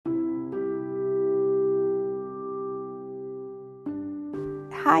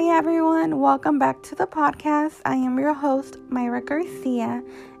Hi everyone, welcome back to the podcast. I am your host, Myra Garcia,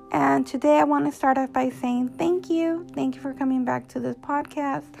 and today I want to start off by saying thank you. Thank you for coming back to this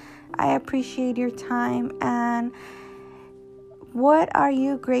podcast. I appreciate your time. And what are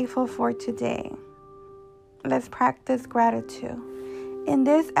you grateful for today? Let's practice gratitude. In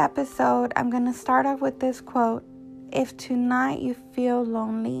this episode, I'm going to start off with this quote. If tonight you feel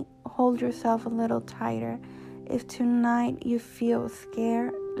lonely, hold yourself a little tighter. If tonight you feel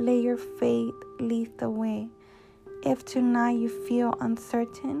scared, let your faith lead the way. If tonight you feel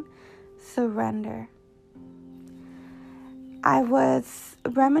uncertain, surrender. I was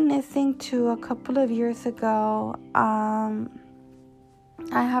reminiscing to a couple of years ago. I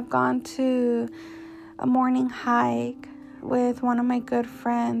have gone to a morning hike with one of my good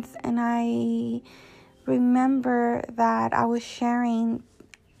friends, and I remember that I was sharing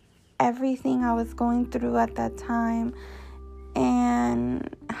everything I was going through at that time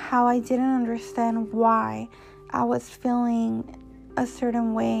and how I didn't understand why I was feeling a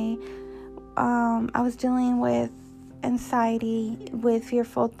certain way. I was dealing with anxiety, with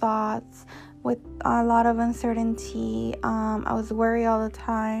fearful thoughts, with a lot of uncertainty. I was worried all the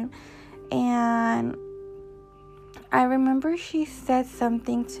time. And I remember she said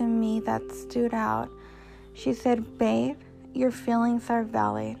something to me that stood out. She said, "Babe, your feelings are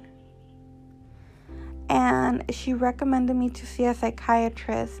valid." And she recommended me to see a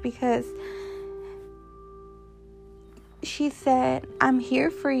psychiatrist because she said, "I'm here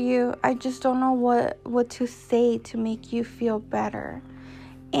for you. I just don't know what to say to make you feel better."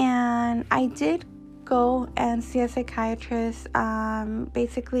 And I did go and see a psychiatrist.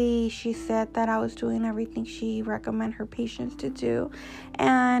 Basically, she said that I was doing everything she recommended her patients to do.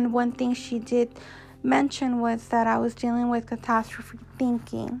 And one thing she did mention was that I was dealing with catastrophe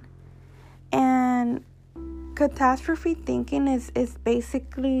thinking. And catastrophe thinking is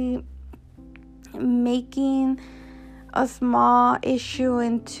basically making a small issue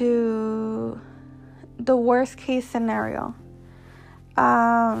into the worst case scenario.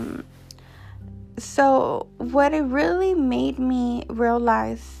 So what it really made me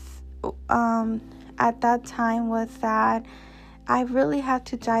realize at that time was that I really had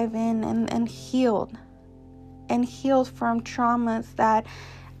to dive in and heal from traumas that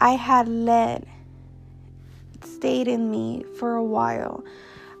I had stayed in me for a while.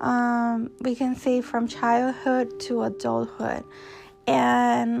 We can say from childhood to adulthood.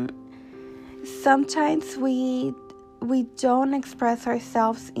 And sometimes we don't express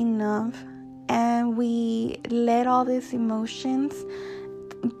ourselves enough, and we let all these emotions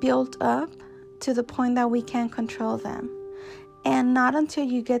build up to the point that we can't control them. And not until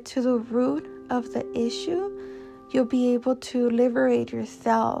you get to the root of the issue, you'll be able to liberate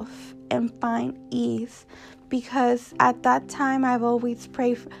yourself and find ease. Because at that time, I've always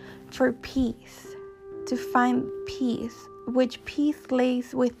prayed for peace, to find peace, which peace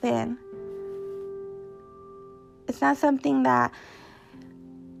lays within. It's not something that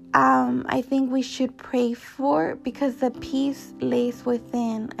I think we should pray for, because the peace lays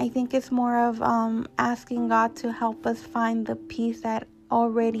within. I think it's more of asking God to help us find the peace that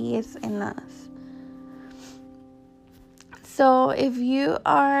already is in us. So if you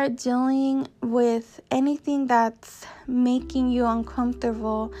are dealing with anything that's making you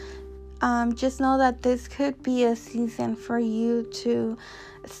uncomfortable, just know that this could be a season for you to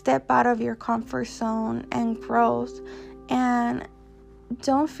step out of your comfort zone and growth. And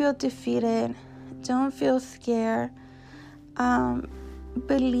don't feel defeated. Don't feel scared.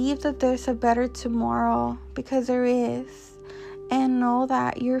 Believe that there's a better tomorrow, because there is. And know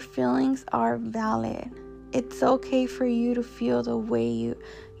that your feelings are valid. It's okay for you to feel the way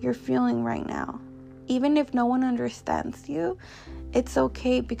you're feeling right now. Even if no one understands you, it's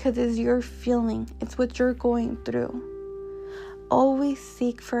okay, because it's your feeling. It's what you're going through. Always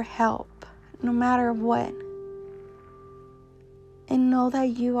seek for help, no matter what. And know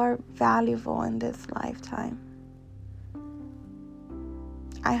that you are valuable in this lifetime.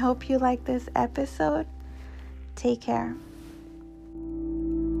 I hope you like this episode. Take care.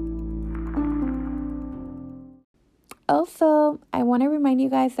 Also, I want to remind you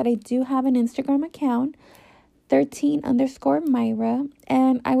guys that I do have an Instagram account, 13_Myra,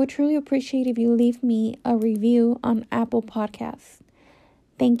 and I would truly appreciate if you leave me a review on Apple Podcasts.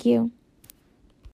 Thank you.